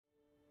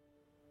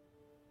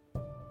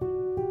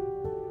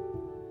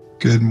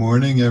Good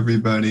morning,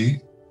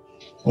 everybody.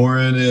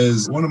 Oren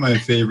is one of my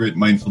favorite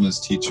mindfulness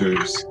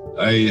teachers.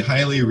 I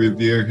highly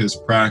revere his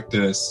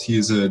practice.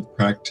 He's a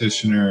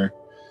practitioner,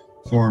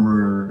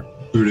 former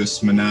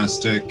Buddhist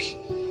monastic.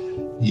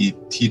 He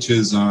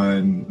teaches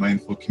on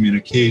mindful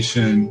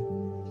communication.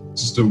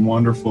 Just a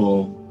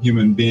wonderful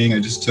human being.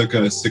 I just took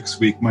a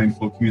 6-week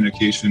mindful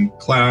communication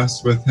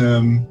class with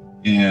him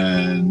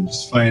and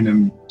just find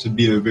him to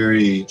be a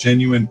very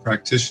genuine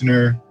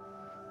practitioner,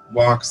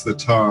 walks the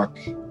talk.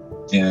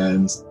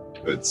 And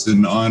it's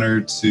an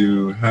honor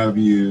to have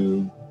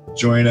you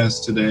join us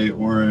today,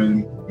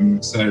 Oren. I'm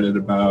excited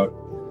about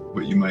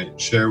what you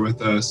might share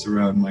with us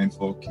around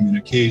mindful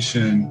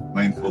communication,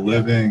 mindful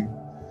living.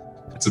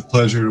 It's a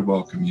pleasure to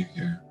welcome you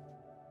here.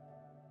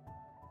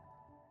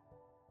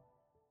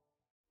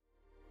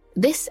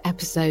 This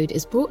episode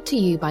is brought to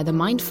you by the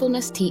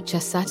Mindfulness Teacher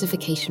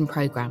Certification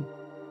Program.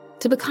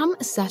 To become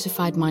a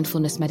certified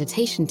mindfulness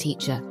meditation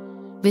teacher,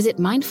 visit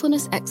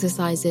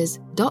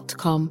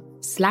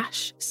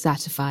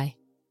mindfulnessexercises.com/certify.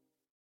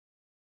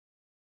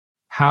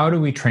 How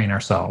do we train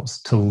ourselves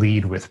to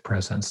lead with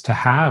presence, to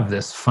have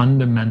this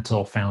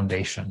fundamental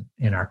foundation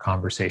in our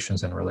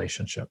conversations and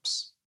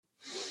relationships?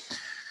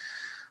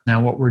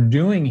 Now, what we're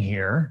doing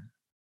here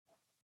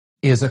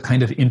is a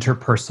kind of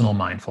interpersonal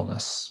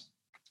mindfulness,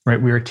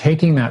 right? We are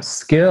taking that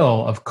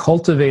skill of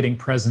cultivating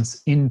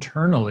presence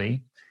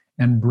internally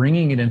and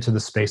bringing it into the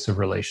space of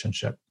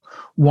relationship.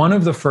 One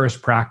of the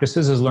first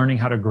practices is learning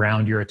how to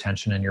ground your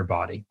attention in your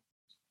body.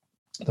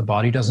 The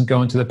body doesn't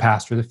go into the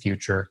past or the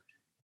future.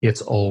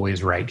 It's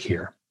always right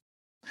here.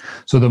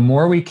 So the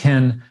more we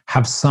can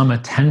have some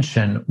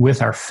attention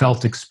with our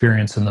felt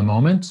experience in the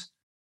moment,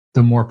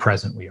 the more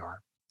present we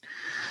are.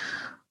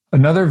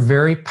 Another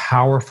very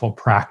powerful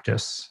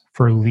practice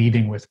for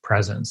leading with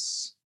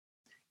presence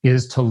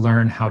is to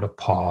learn how to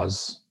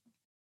pause.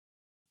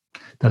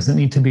 Doesn't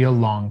need to be a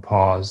long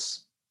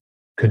pause.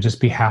 Could just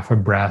be half a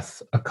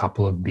breath, a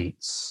couple of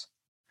beats.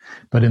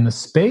 But in the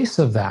space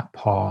of that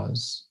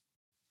pause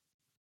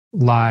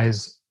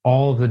lies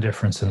all of the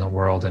difference in the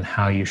world in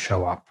how you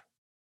show up,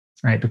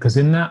 right? Because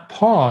in that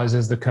pause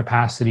is the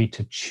capacity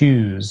to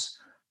choose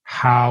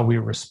how we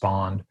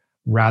respond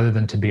rather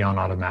than to be on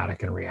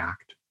automatic and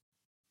react.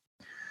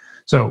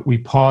 So we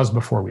pause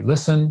before we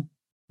listen.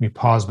 We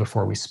pause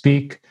before we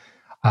speak.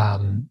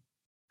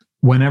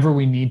 Whenever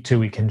we need to,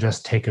 we can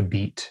just take a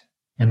beat.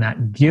 And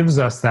that gives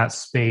us that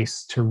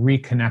space to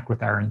reconnect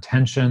with our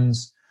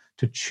intentions,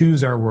 to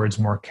choose our words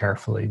more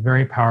carefully.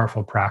 Very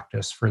powerful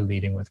practice for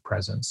leading with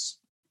presence.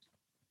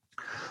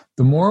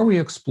 The more we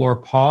explore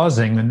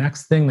pausing, the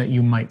next thing that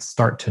you might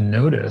start to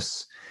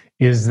notice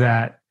is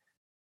that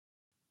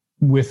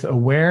with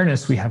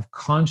awareness, we have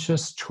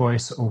conscious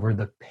choice over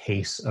the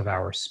pace of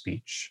our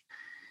speech.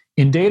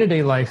 In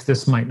day-to-day life,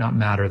 this might not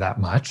matter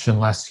that much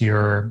unless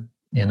you're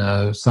in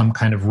some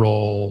kind of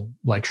role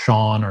like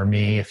Sean or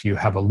me. If you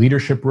have a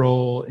leadership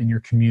role in your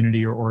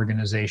community or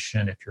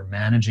organization, if you're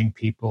managing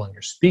people and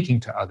you're speaking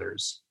to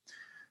others,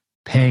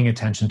 paying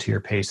attention to your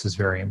pace is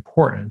very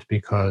important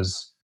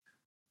because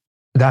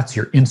that's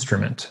your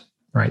instrument,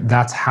 right?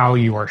 That's how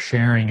you are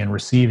sharing and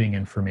receiving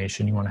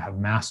information. You want to have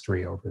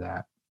mastery over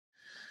that.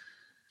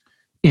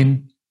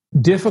 In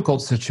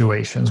difficult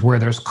situations where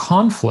there's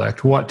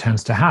conflict, what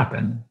tends to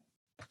happen?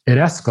 It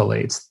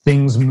escalates.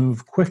 Things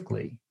move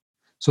quickly.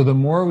 So the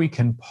more we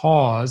can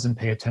pause and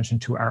pay attention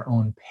to our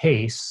own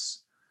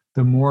pace,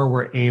 the more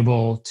we're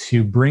able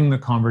to bring the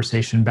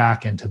conversation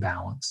back into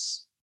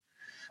balance.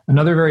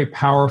 Another very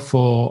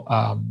powerful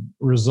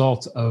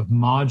result of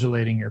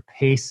modulating your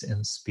pace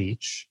in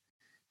speech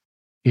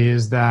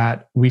is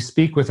that we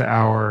speak with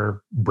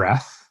our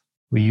breath.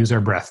 We use our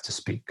breath to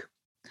speak.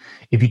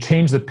 If you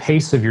change the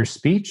pace of your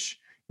speech,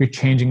 you're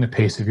changing the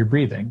pace of your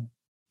breathing.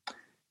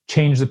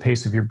 Change the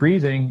pace of your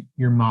breathing,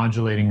 you're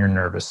modulating your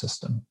nervous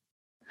system.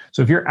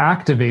 So if you're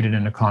activated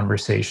in a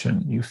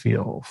conversation, you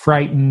feel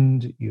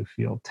frightened, you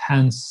feel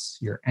tense,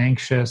 you're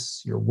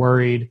anxious, you're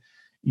worried,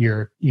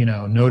 you're,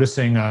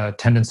 noticing a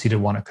tendency to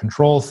want to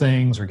control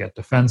things or get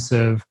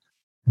defensive,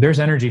 there's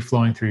energy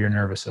flowing through your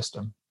nervous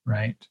system,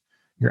 right?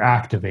 You're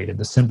activated.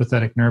 The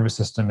sympathetic nervous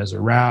system is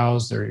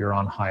aroused or you're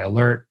on high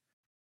alert.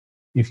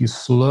 If you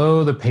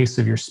slow the pace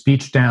of your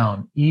speech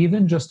down,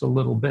 even just a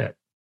little bit,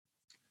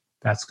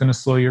 that's going to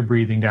slow your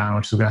breathing down,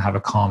 which is going to have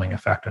a calming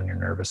effect on your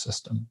nervous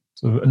system.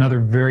 So another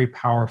very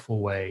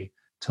powerful way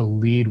to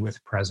lead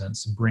with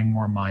presence, bring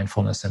more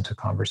mindfulness into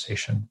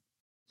conversation.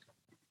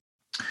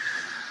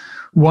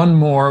 One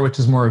more, which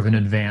is more of an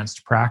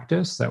advanced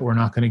practice that we're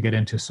not going to get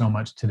into so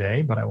much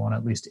today, but I want to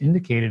at least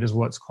indicate it, is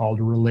what's called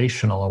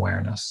relational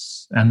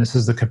awareness. And this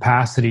is the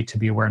capacity to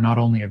be aware not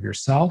only of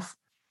yourself,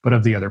 but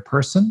of the other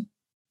person,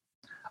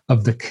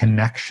 of the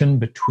connection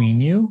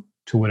between you,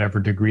 to whatever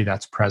degree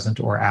that's present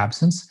or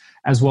absence,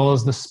 as well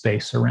as the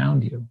space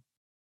around you.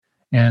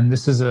 And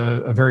this is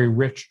a very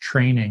rich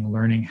training,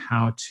 learning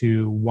how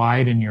to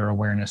widen your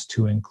awareness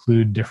to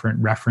include different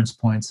reference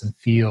points and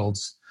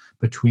fields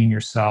between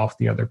yourself,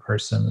 the other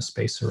person, the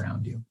space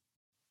around you.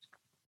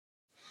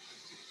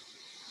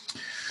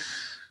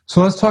 So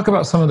let's talk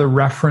about some of the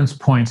reference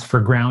points for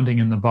grounding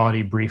in the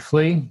body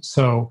briefly.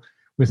 So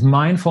with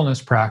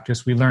mindfulness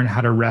practice, we learn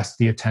how to rest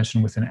the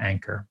attention with an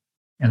anchor.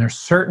 And there's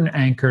certain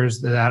anchors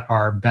that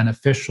are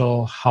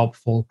beneficial,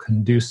 helpful,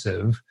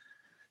 conducive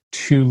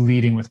to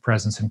leading with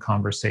presence in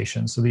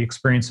conversation. So the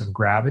experience of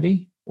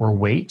gravity or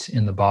weight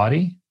in the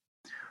body,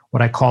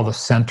 what I call the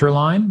center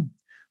line,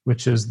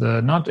 which is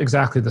not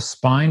exactly the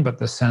spine, but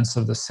the sense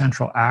of the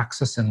central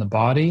axis in the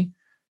body,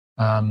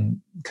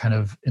 kind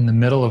of in the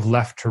middle of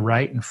left to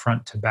right and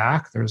front to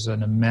back. There's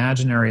an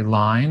imaginary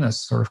line, a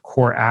sort of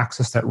core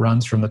axis that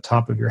runs from the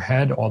top of your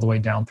head all the way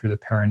down through the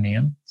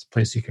perineum. It's a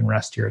place you can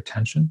rest your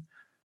attention.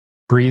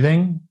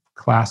 Breathing,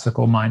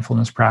 classical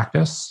mindfulness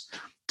practice.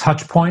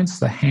 Touch points,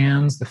 the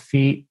hands, the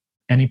feet,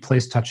 any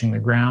place touching the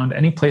ground,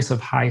 any place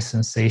of high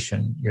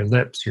sensation, your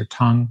lips, your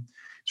tongue.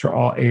 These are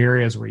all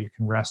areas where you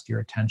can rest your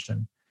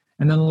attention.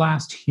 And then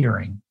last,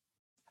 hearing,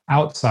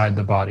 outside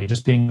the body,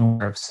 just being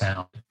aware of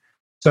sound.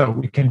 So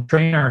we can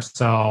train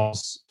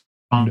ourselves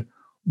on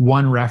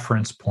one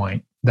reference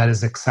point that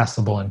is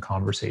accessible in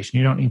conversation.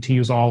 You don't need to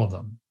use all of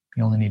them.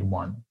 You only need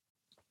one.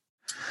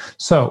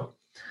 So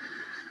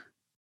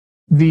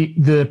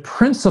the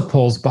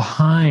principles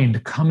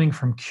behind coming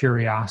from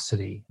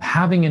curiosity,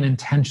 having an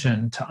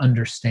intention to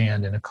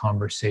understand in a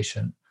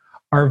conversation,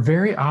 are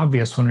very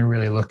obvious when we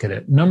really look at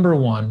it. Number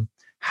one,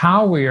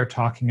 how we are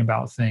talking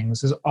about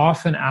things is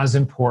often as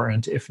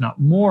important, if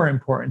not more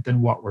important,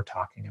 than what we're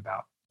talking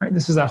about. Right?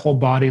 This is that whole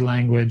body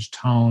language,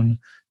 tone,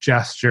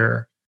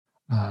 gesture,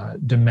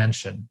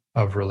 dimension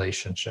of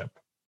relationship.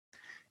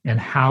 And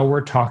how we're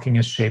talking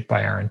is shaped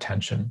by our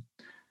intention.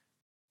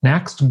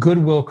 Next,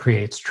 goodwill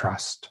creates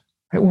trust.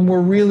 Right? When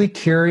we're really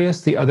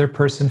curious, the other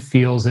person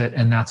feels it,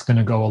 and that's going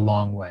to go a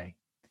long way.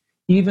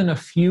 Even a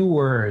few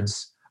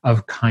words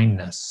of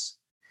kindness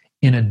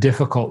in a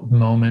difficult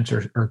moment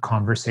or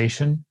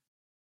conversation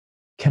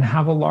can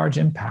have a large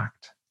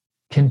impact,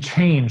 can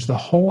change the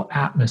whole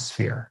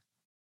atmosphere,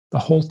 the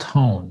whole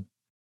tone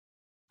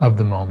of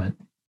the moment.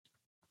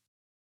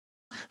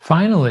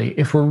 Finally,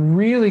 if we're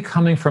really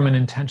coming from an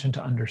intention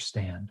to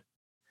understand,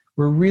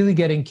 we're really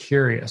getting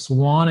curious,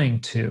 wanting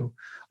to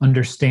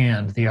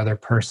understand the other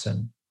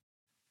person,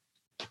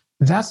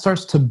 that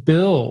starts to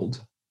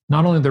build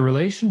not only the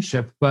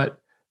relationship, but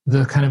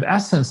the kind of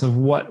essence of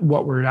what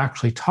we're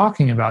actually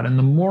talking about. And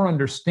the more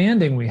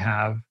understanding we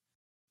have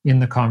in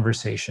the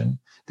conversation,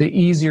 the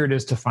easier it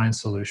is to find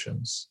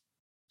solutions.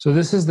 So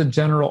this is the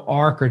general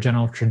arc or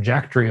general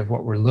trajectory of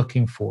what we're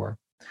looking for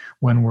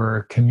when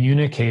we're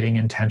communicating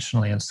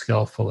intentionally and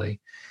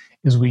skillfully,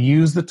 is we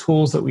use the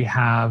tools that we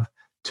have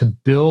to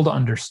build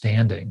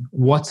understanding.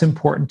 What's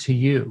important to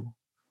you?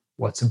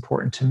 What's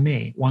important to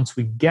me? Once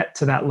we get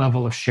to that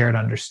level of shared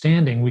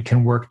understanding, we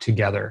can work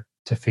together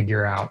to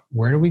figure out,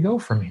 where do we go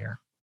from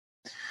here?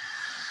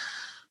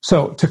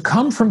 So to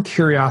come from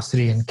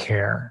curiosity and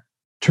care,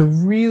 to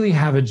really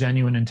have a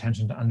genuine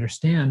intention to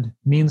understand,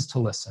 means to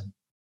listen.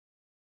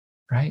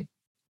 Right?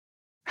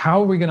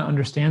 How are we going to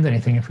understand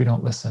anything if we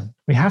don't listen?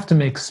 We have to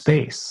make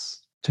space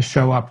to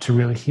show up to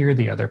really hear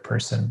the other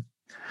person.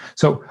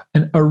 So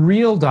a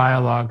real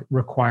dialogue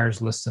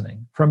requires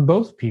listening from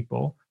both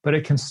people, but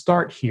it can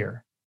start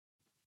here.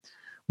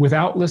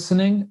 Without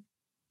listening,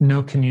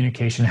 no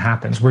communication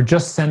happens. We're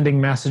just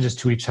sending messages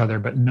to each other,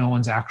 but no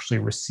one's actually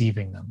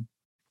receiving them.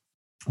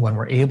 When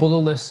we're able to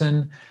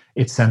listen,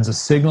 it sends a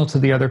signal to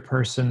the other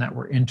person that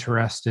we're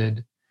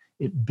interested.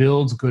 It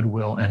builds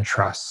goodwill and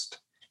trust.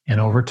 And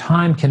over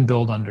time can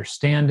build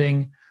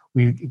understanding.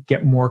 We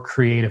get more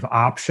creative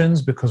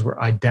options because we're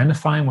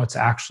identifying what's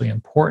actually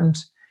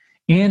important,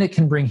 and it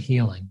can bring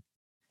healing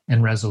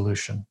and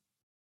resolution.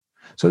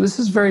 So this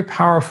is very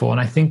powerful,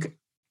 and I think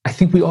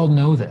we all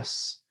know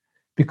this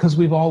because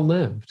we've all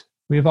lived.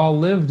 We've all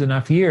lived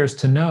enough years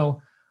to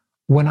know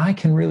when I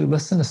can really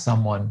listen to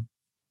someone,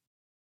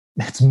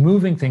 it's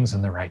moving things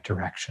in the right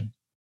direction.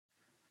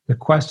 The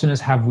question is,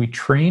 have we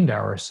trained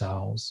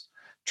ourselves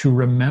to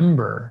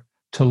remember,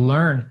 to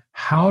learn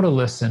how to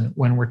listen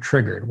when we're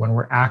triggered, when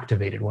we're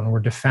activated, when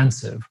we're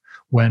defensive,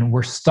 when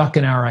we're stuck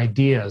in our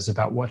ideas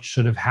about what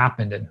should have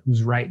happened and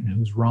who's right and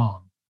who's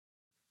wrong?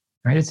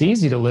 Right? It's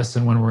easy to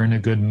listen when we're in a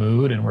good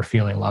mood and we're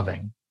feeling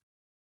loving.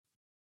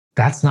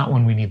 That's not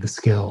when we need the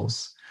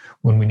skills.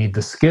 When we need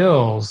the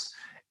skills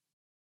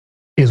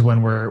is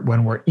when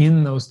we're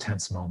in those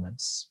tense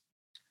moments.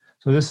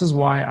 So this is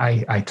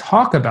why I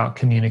talk about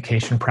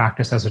communication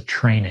practice as a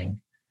training.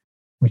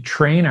 We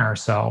train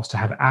ourselves to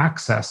have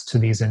access to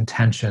these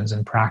intentions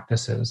and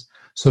practices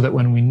so that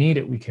when we need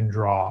it, we can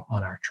draw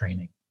on our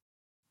training.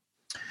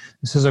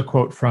 This is a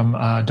quote from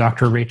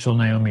Dr. Rachel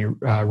Naomi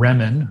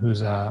Remen,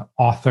 who's an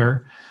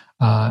author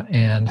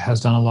and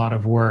has done a lot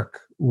of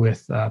work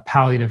with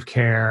palliative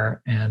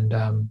care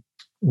and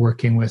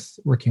working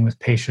with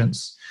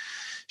patients.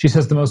 She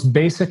says, the most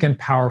basic and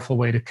powerful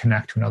way to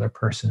connect to another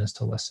person is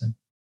to listen.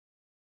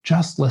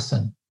 Just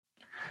listen.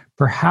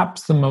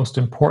 Perhaps the most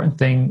important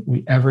thing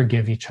we ever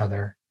give each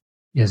other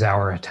is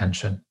our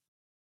attention.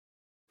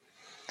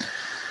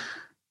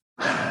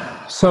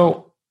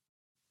 So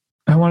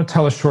I want to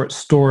tell a short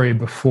story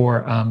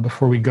before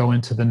we go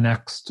into the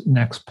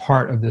next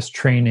part of this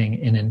training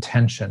in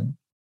intention.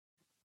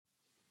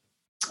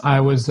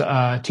 I was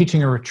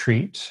teaching a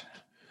retreat,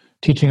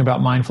 teaching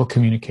about mindful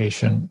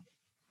communication.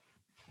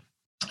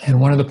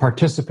 And one of the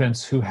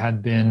participants who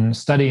had been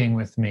studying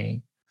with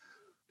me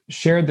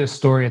shared this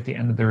story at the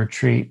end of the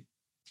retreat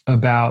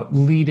about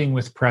leading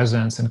with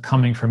presence and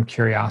coming from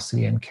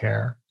curiosity and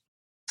care.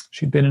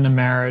 She'd been in a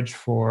marriage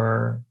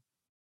for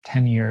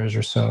 10 years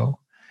or so,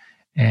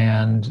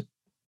 and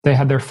they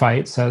had their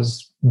fights,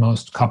 as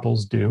most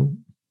couples do.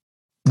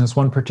 And this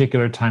one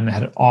particular time, they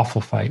had an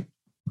awful fight,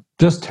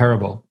 just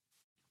terrible.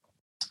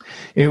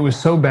 It was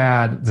so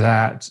bad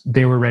that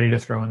they were ready to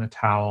throw in the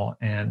towel,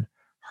 and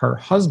her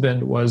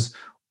husband was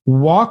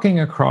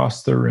walking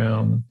across the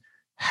room,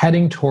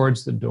 heading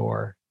towards the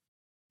door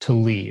to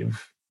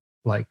leave,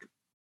 like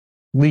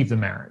leave the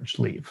marriage,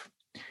 leave.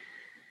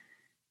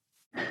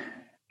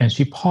 And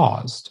she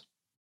paused.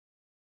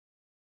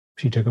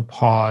 She took a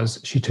pause.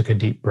 She took a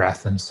deep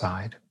breath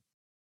inside.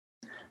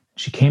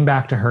 She came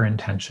back to her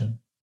intention.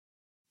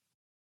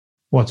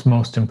 What's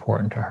most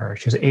important to her.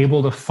 She was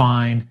able to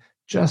find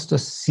just a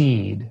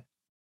seed,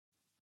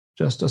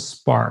 just a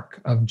spark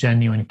of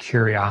genuine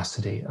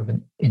curiosity, of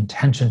an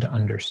intention to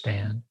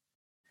understand.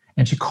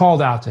 And she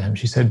called out to him.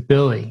 She said,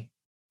 "Billy,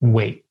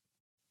 wait."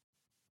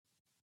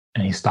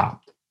 And he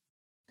stopped.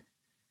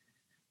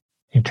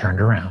 He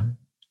turned around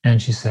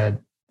and she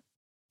said,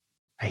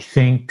 "I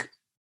think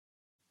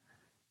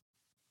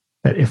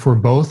that if we're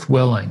both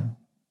willing,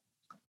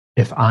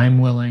 if I'm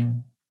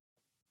willing,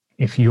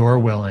 if you're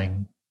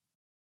willing,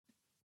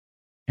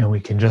 and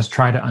we can just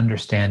try to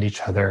understand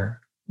each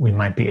other, we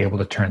might be able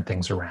to turn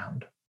things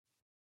around."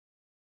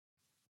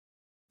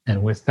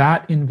 And with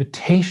that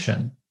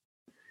invitation,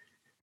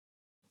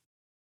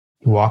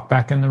 he walked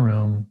back in the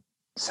room,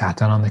 sat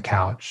down on the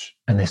couch,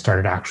 and they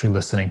started actually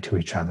listening to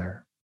each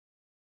other.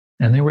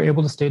 And they were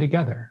able to stay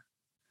together.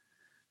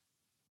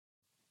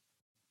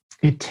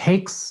 It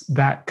takes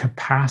that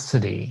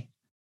capacity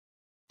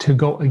to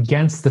go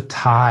against the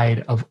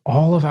tide of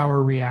all of our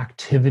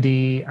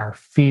reactivity, our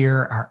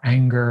fear, our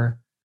anger,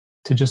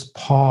 to just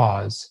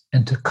pause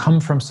and to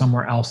come from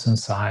somewhere else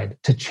inside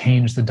to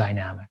change the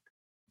dynamic,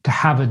 to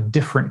have a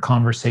different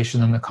conversation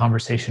than the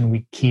conversation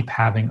we keep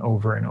having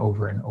over and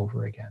over and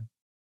over again.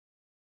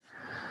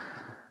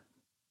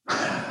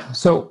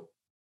 So,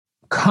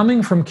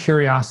 coming from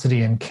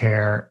curiosity and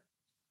care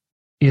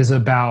is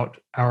about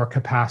our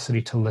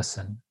capacity to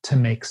listen, to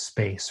make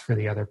space for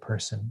the other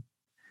person.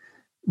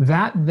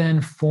 That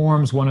then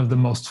forms one of the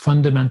most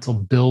fundamental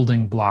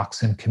building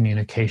blocks in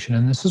communication.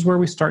 And this is where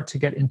we start to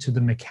get into the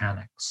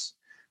mechanics.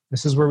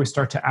 This is where we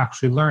start to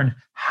actually learn,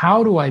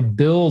 how do I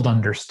build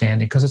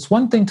understanding? Because it's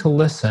one thing to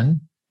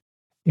listen,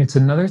 it's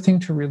another thing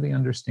to really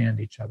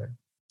understand each other.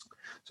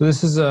 So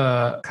this is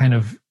a kind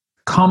of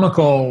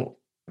comical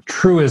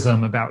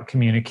truism about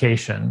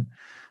communication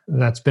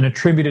that's been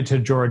attributed to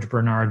George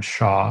Bernard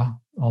Shaw,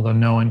 although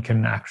no one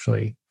can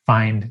actually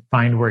find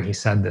where he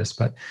said this.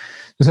 But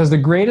it says the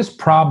greatest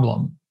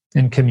problem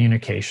in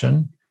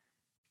communication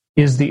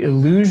is the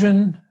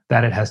illusion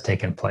that it has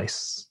taken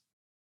place.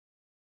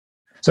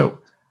 So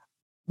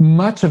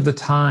much of the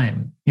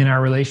time in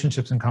our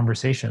relationships and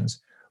conversations,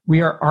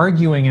 we are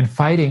arguing and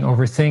fighting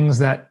over things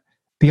that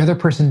the other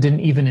person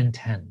didn't even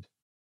intend.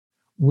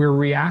 We're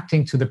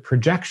reacting to the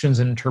projections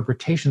and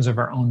interpretations of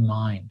our own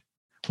mind.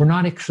 We're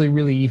not actually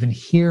really even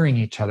hearing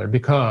each other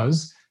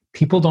because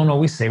people don't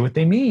always say what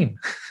they mean,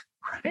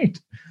 right?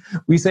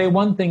 We say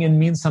one thing and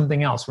mean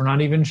something else. We're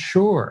not even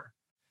sure.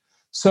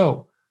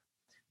 So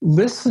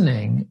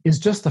listening is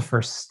just the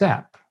first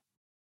step.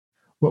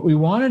 What we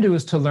want to do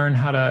is to learn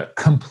how to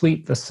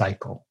complete the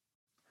cycle.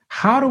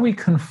 How do we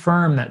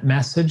confirm that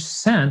message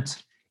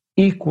sent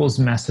equals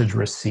message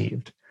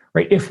received,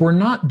 right? If we're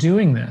not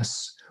doing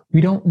this, we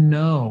don't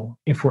know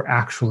if we're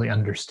actually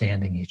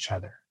understanding each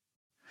other.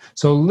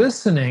 So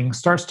listening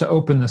starts to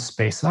open the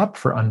space up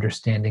for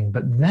understanding,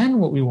 but then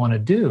what we want to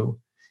do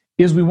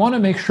is we want to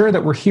make sure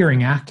that we're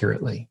hearing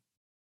accurately.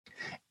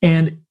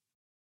 And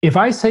if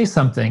I say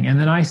something and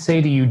then I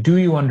say to you, "Do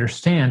you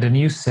understand?" and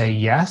you say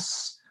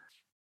yes,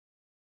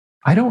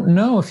 I don't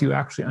know if you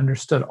actually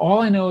understood. All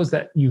I know is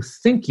that you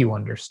think you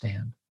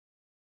understand.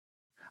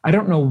 I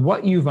don't know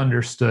what you've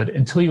understood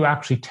until you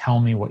actually tell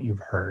me what you've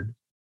heard.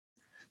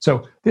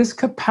 So this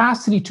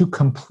capacity to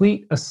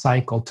complete a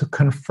cycle, to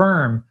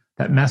confirm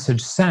that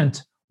message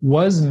sent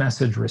was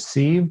message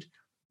received,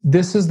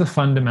 this is the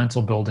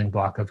fundamental building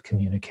block of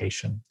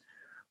communication,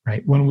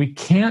 right? When we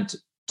can't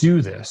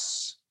do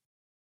this,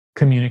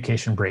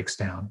 communication breaks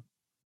down.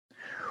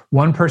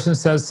 One person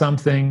says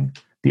something,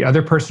 the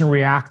other person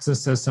reacts and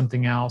says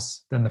something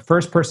else, then the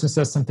first person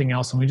says something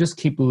else, and we just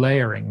keep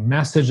layering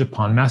message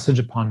upon message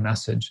upon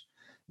message,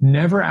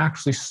 never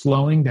actually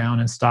slowing down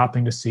and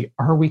stopping to see,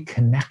 are we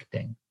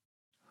connecting?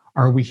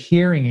 Are we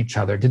hearing each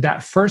other? Did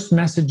that first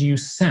message you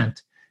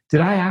sent,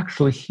 did I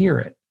actually hear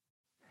it?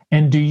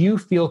 And do you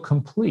feel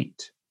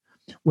complete?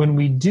 When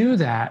we do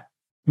that,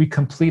 we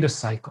complete a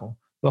cycle.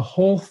 The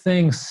whole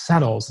thing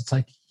settles. It's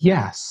like,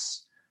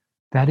 yes,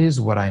 That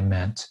is what I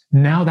meant.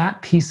 Now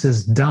that piece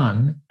is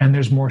done, and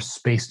there's more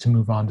space to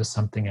move on to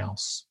something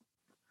else.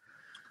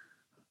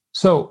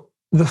 So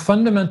the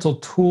fundamental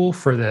tool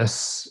for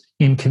this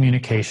in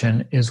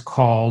communication is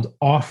called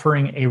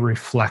offering a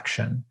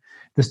reflection.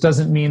 This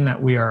doesn't mean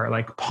that we are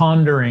like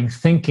pondering,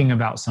 thinking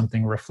about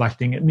something,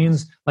 reflecting. It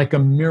means like a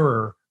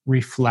mirror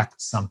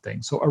reflects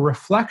something. So a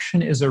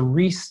reflection is a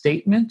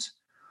restatement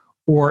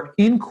or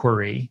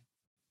inquiry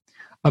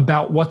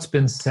about what's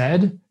been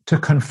said to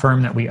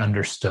confirm that we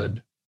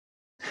understood.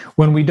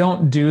 When we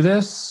don't do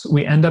this,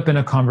 we end up in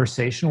a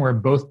conversation where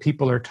both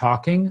people are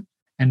talking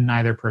and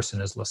neither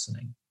person is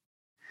listening.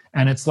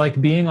 And it's like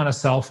being on a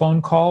cell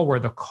phone call where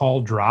the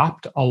call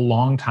dropped a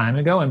long time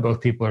ago and both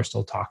people are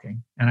still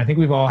talking. And I think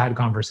we've all had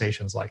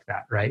conversations like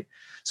that, right?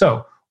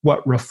 So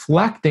what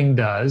reflecting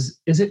does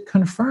is it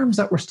confirms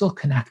that we're still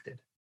connected,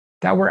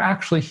 that we're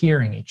actually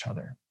hearing each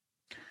other.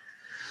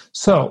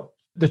 So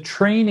the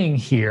training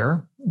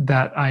here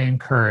that I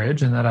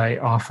encourage and that I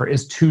offer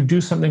is to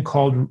do something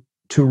called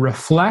to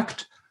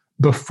reflect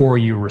before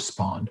you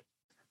respond.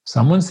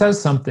 Someone says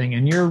something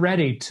and you're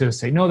ready to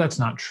say, no, that's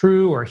not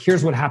true, or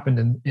here's what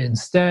happened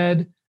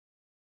instead.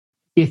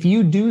 If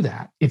you do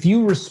that, if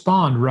you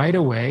respond right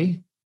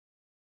away,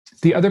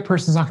 the other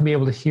person's not going to be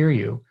able to hear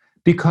you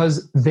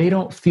because they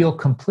don't feel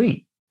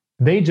complete.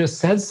 They just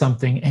said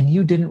something and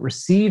you didn't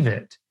receive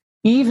it,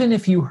 even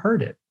if you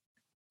heard it.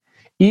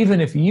 Even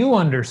if you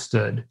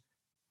understood,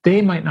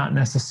 they might not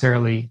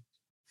necessarily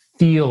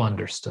feel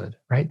understood,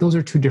 right? Those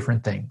are two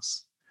different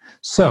things.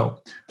 So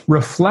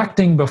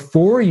reflecting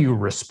before you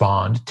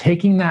respond,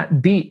 taking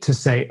that beat to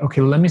say,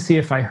 okay, let me see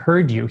if I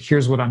heard you.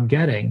 Here's what I'm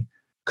getting.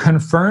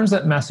 Confirms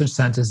that message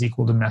sent is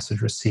equal to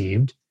message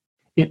received.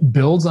 It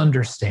builds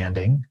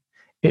understanding.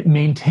 It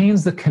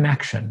maintains the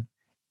connection.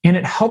 And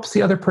it helps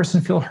the other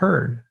person feel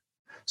heard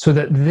so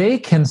that they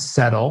can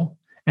settle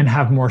and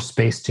have more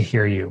space to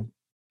hear you.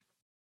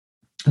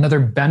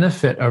 Another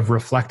benefit of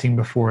reflecting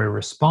before we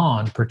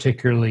respond,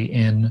 particularly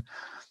in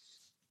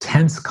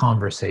tense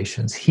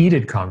conversations,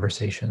 heated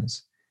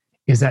conversations,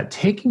 is that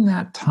taking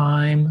that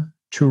time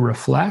to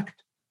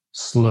reflect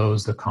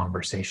slows the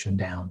conversation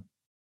down.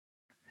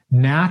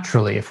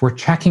 Naturally, if we're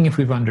checking if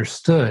we've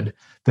understood,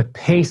 the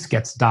pace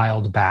gets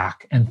dialed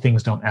back and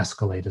things don't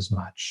escalate as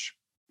much.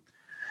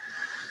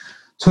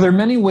 So there are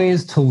many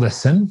ways to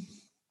listen.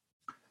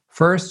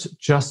 First,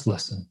 just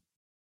listen.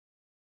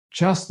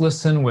 Just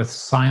listen with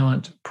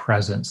silent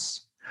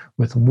presence,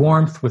 with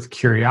warmth, with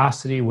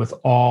curiosity, with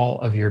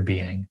all of your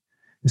being.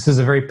 This is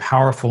a very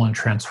powerful and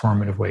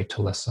transformative way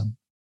to listen.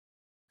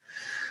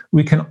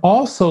 We can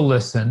also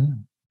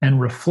listen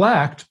and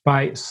reflect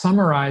by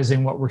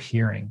summarizing what we're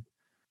hearing.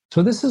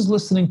 So this is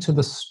listening to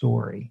the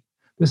story.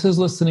 This is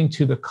listening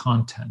to the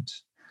content.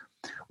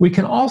 We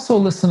can also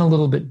listen a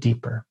little bit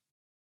deeper.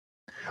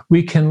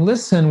 We can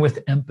listen with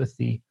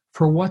empathy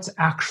for what's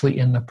actually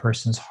in the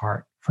person's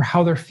heart, for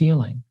how they're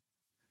feeling,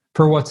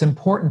 for what's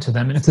important to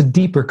them. And it's a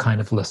deeper kind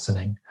of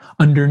listening,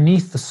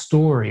 underneath the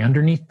story,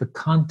 underneath the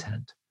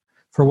content,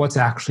 for what's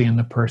actually in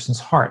the person's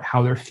heart,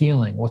 how they're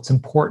feeling, what's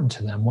important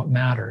to them, what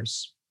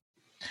matters.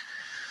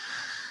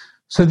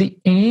 So the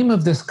aim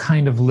of this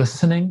kind of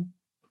listening,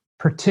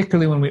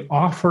 particularly when we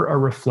offer a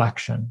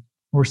reflection,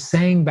 we're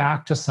saying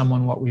back to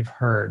someone what we've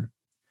heard.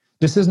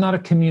 This is not a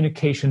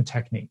communication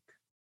technique.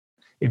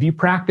 If you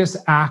practice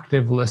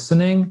active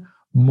listening,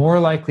 more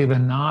likely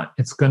than not,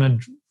 it's going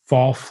to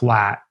fall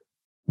flat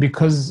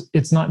because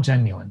it's not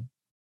genuine.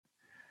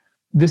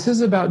 This is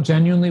about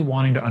genuinely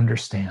wanting to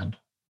understand.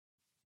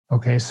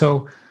 Okay,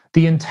 so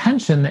the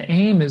intention, the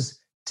aim is,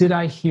 did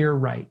I hear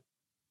right?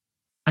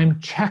 I'm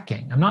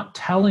checking. I'm not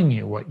telling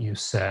you what you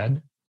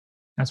said.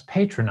 That's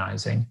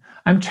patronizing.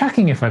 I'm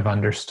checking if I've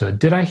understood.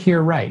 Did I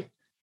hear right?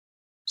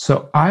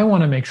 So I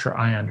want to make sure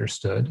I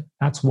understood.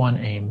 That's one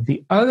aim.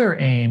 The other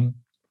aim,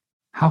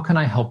 how can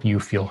I help you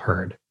feel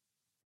heard?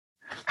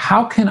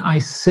 How can I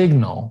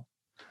signal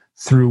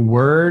through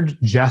word,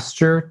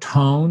 gesture,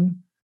 tone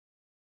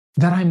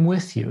that I'm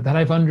with you, that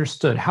I've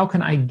understood? How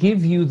can I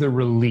give you the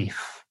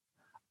relief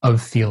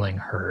of feeling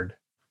heard?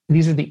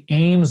 These are the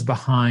aims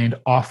behind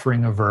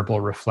offering a verbal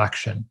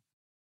reflection.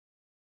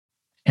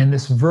 And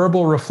this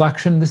verbal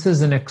reflection, this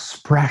is an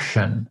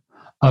expression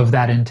of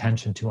that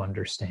intention to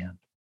understand.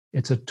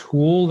 It's a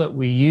tool that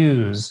we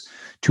use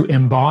to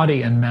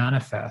embody and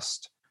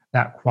manifest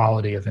that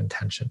quality of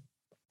intention.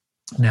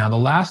 Now, the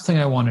last thing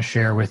I want to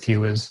share with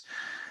you is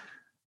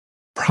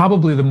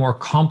probably the more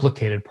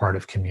complicated part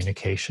of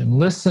communication.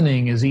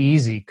 Listening is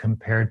easy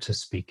compared to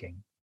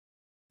speaking.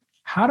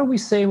 How do we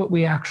say what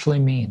we actually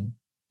mean?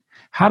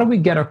 How do we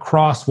get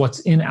across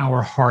what's in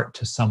our heart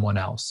to someone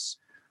else?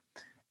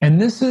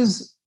 And this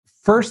is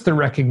first the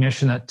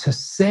recognition that to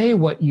say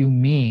what you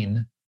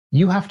mean,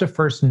 you have to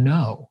first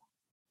know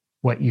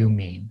what you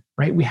mean,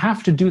 right? We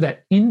have to do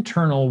that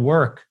internal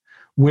work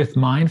with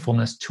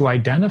mindfulness to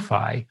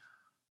identify,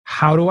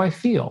 how do I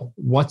feel?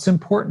 What's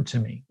important to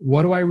me?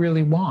 What do I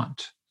really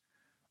want?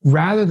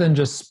 Rather than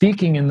just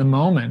speaking in the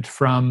moment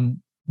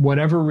from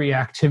whatever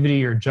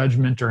reactivity or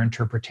judgment or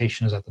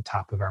interpretation is at the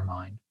top of our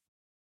mind.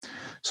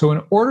 So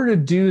in order to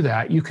do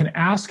that, you can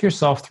ask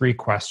yourself 3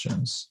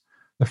 questions.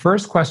 The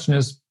first question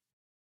is,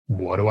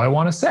 what do I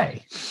want to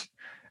say?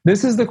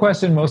 This is the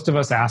question most of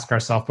us ask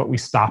ourselves, but we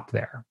stop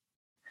there.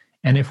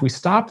 And if we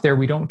stop there,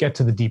 we don't get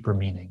to the deeper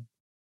meaning.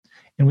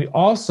 And we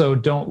also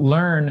don't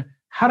learn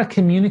how to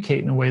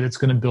communicate in a way that's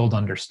going to build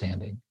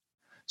understanding.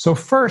 So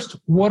first,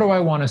 what do I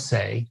want to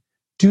say?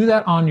 Do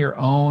that on your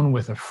own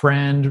with a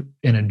friend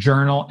in a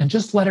journal and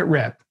just let it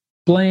rip.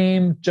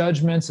 Blame,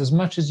 judgments, as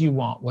much as you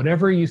want,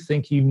 whatever you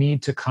think you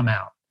need to come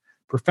out.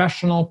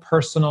 Professional,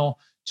 personal,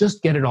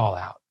 just get it all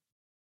out.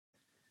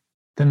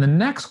 Then the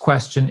next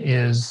question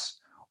is,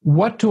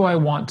 what do I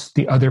want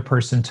the other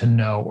person to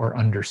know or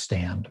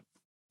understand?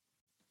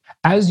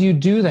 As you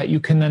do that, you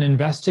can then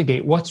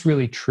investigate what's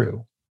really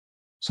true.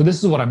 So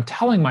this is what I'm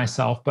telling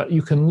myself, but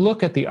you can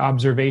look at the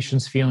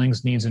observations,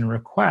 feelings, needs, and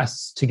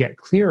requests to get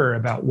clearer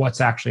about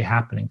what's actually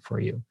happening for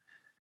you.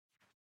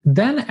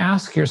 Then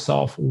ask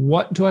yourself,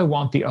 what do I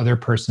want the other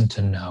person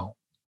to know?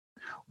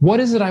 What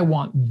is it I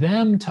want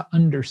them to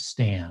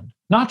understand?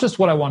 Not just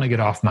what I want to get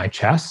off my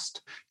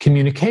chest.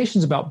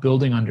 Communication's about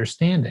building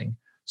understanding.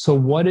 So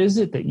what is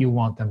it that you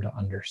want them to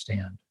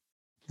understand?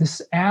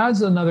 This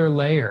adds another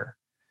layer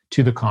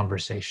to the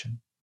conversation.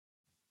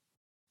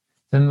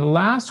 Then the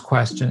last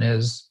question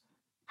is,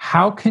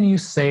 how can you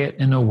say it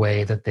in a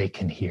way that they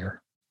can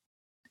hear?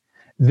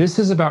 This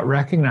is about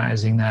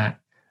recognizing that,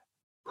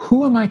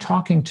 who am I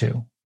talking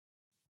to?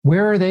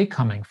 Where are they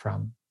coming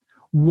from?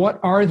 What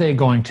are they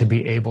going to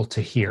be able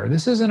to hear?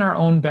 This is in our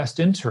own best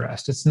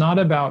interest. It's not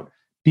about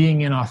being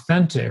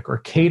inauthentic or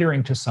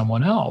catering to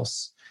someone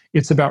else.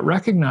 It's about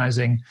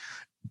recognizing,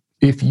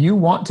 if you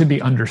want to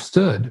be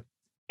understood,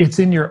 it's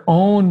in your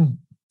own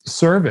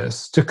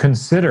service to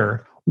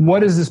consider,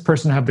 what does this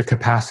person have the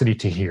capacity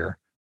to hear?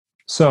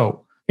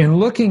 So in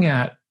looking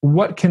at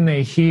what can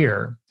they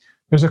hear,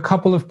 there's a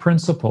couple of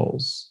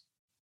principles.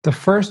 The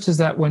first is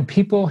that when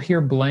people hear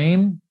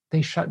blame,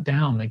 they shut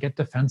down, they get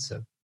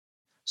defensive.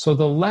 So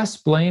the less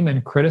blame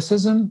and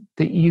criticism,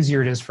 the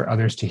easier it is for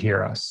others to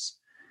hear us.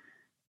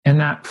 And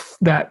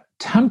that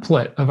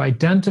template of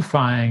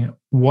identifying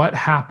what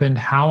happened,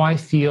 how I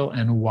feel,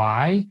 and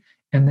why,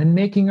 and then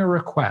making a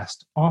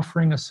request,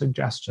 offering a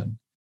suggestion.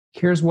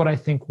 Here's what I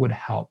think would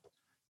help.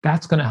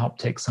 That's going to help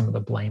take some of the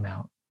blame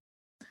out.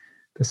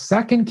 The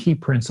second key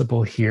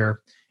principle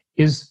here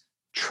is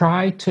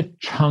try to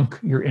chunk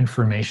your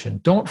information.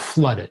 Don't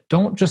flood it.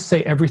 Don't just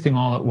say everything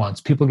all at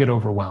once. People get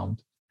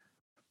overwhelmed.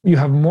 You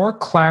have more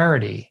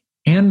clarity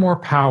and more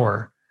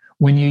power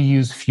when you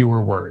use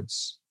fewer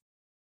words.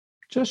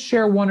 Just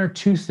share 1 or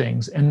 2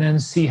 things and then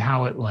see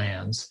how it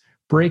lands.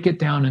 Break it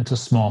down into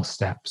small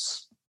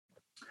steps.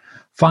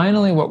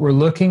 Finally, what we're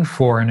looking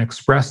for in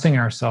expressing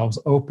ourselves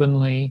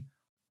openly,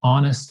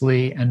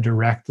 honestly, and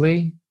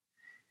directly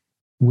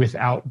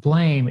without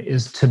blame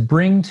is to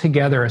bring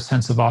together a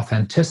sense of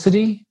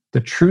authenticity,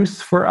 the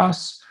truth for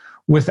us,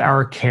 with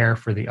our care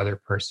for the other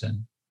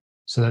person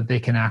so that they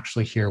can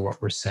actually hear what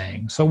we're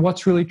saying. So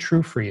what's really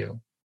true for you?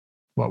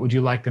 What would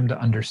you like them to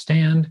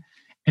understand?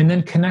 And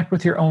then connect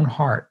with your own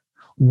heart.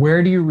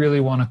 Where do you really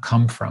want to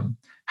come from?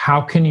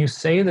 How can you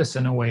say this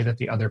in a way that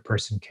the other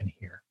person can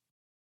hear?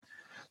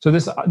 So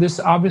this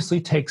obviously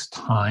takes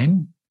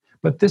time,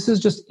 but this is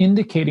just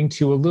indicating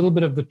to you a little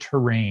bit of the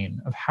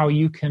terrain of how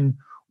you can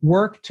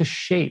work to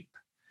shape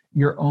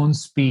your own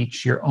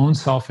speech, your own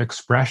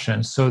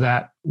self-expression, so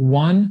that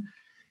 1,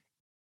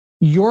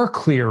 you're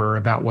clearer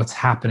about what's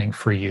happening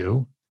for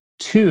you.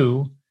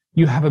 2,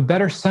 you have a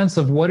better sense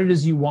of what it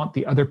is you want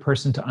the other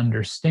person to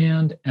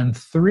understand. And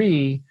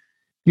 3,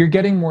 you're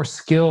getting more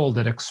skilled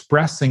at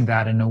expressing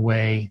that in a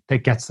way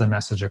that gets the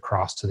message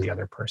across to the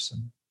other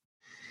person.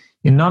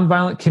 In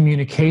nonviolent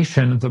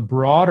communication, the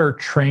broader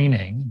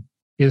training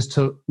is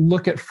to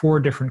look at 4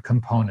 different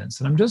components.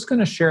 And I'm just going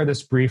to share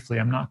this briefly.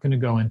 I'm not going to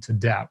go into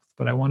depth,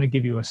 but I want to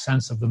give you a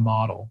sense of the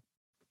model.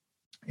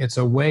 It's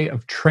a way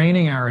of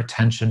training our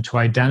attention to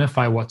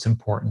identify what's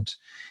important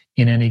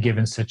in any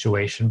given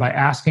situation by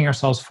asking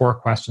ourselves 4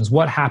 questions.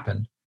 What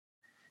happened?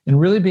 And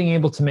really being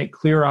able to make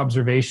clear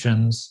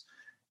observations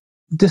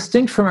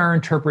distinct from our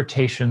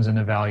interpretations and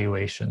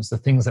evaluations, the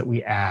things that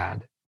we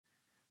add.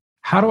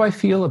 How do I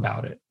feel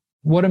about it?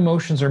 What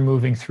emotions are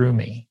moving through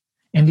me?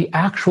 And the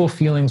actual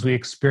feelings we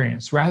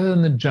experience, rather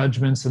than the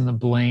judgments and the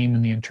blame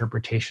and the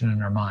interpretation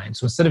in our mind.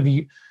 So instead of,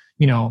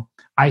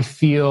 I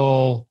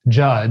feel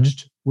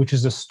judged, which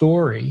is a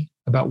story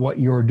about what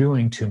you're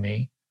doing to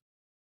me,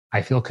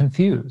 I feel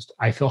confused.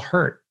 I feel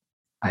hurt.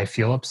 I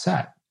feel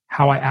upset.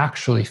 How I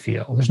actually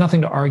feel. There's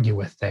nothing to argue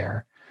with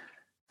there.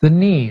 The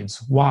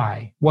needs,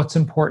 why, what's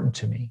important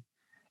to me.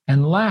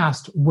 And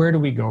last, where do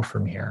we go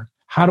from here?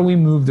 How do we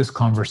move this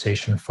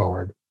conversation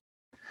forward?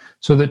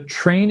 So the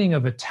training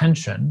of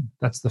attention,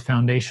 that's the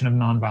foundation of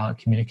nonviolent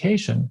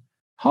communication,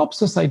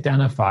 helps us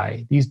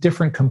identify these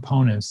different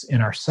components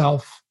in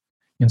ourself,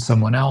 in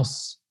someone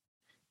else,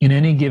 in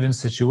any given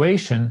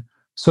situation,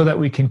 so that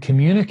we can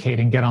communicate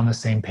and get on the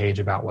same page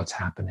about what's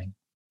happening.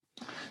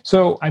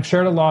 So I've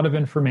shared a lot of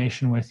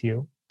information with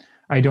you.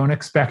 I don't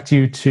expect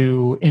you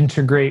to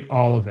integrate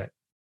all of it.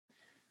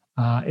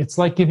 It's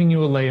like giving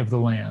you a lay of the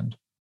land.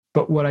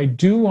 But what I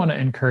do want to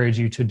encourage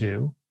you to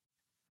do,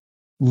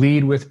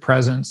 lead with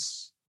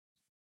presence,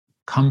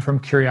 come from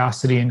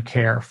curiosity and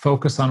care,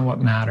 focus on what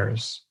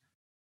matters.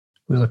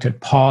 We looked at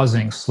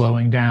pausing,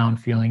 slowing down,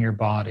 feeling your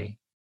body.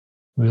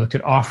 We looked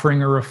at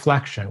offering a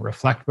reflection,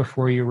 reflect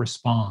before you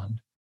respond.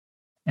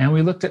 And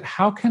we looked at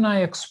how can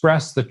I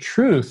express the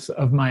truth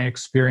of my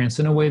experience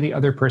in a way the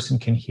other person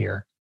can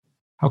hear?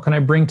 How can I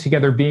bring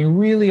together being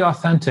really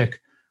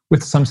authentic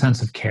with some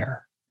sense of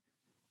care?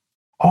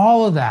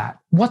 All of that,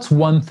 what's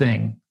one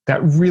thing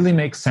that really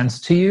makes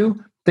sense to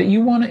you that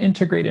you want to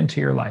integrate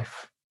into your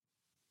life?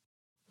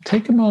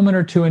 Take a moment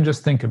or two and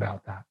just think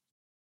about that.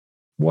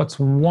 What's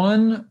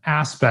one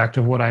aspect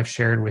of what I've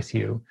shared with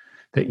you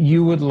that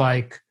you would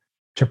like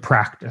to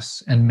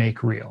practice and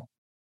make real?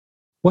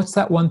 What's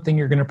that one thing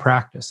you're going to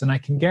practice? And I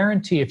can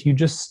guarantee if you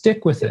just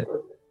stick with it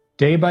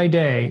day by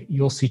day,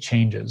 you'll see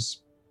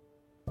changes.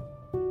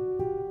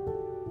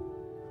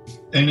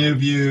 Any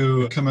of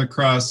you come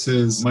across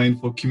his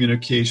mindful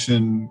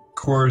communication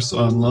course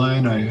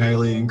online, I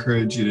highly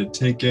encourage you to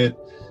take it.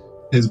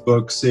 His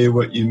book, Say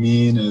What You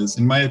Mean, is,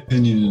 in my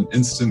opinion, an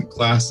instant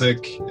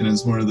classic and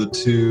is one of the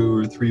 2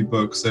 or 3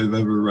 books I've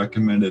ever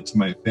recommended to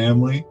my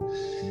family.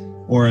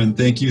 Oren,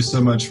 thank you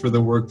so much for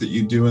the work that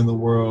you do in the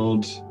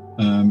world.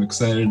 I'm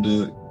excited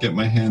to get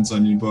my hands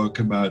on your book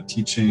about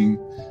teaching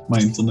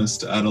mindfulness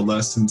to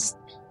adolescents.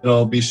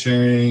 I'll be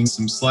sharing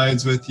some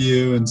slides with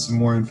you and some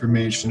more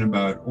information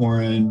about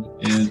Oren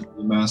in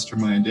the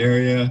mastermind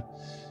area.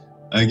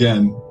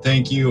 Again,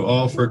 thank you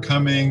all for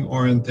coming.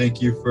 Oren,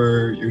 thank you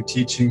for your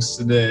teachings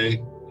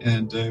today,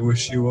 and I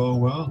wish you all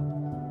well.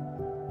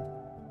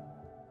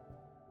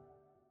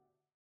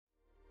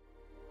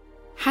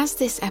 Has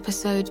this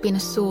episode been a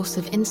source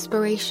of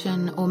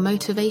inspiration or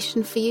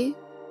motivation for you?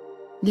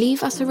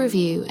 Leave us a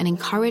review and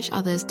encourage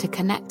others to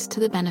connect to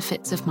the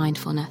benefits of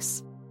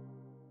mindfulness.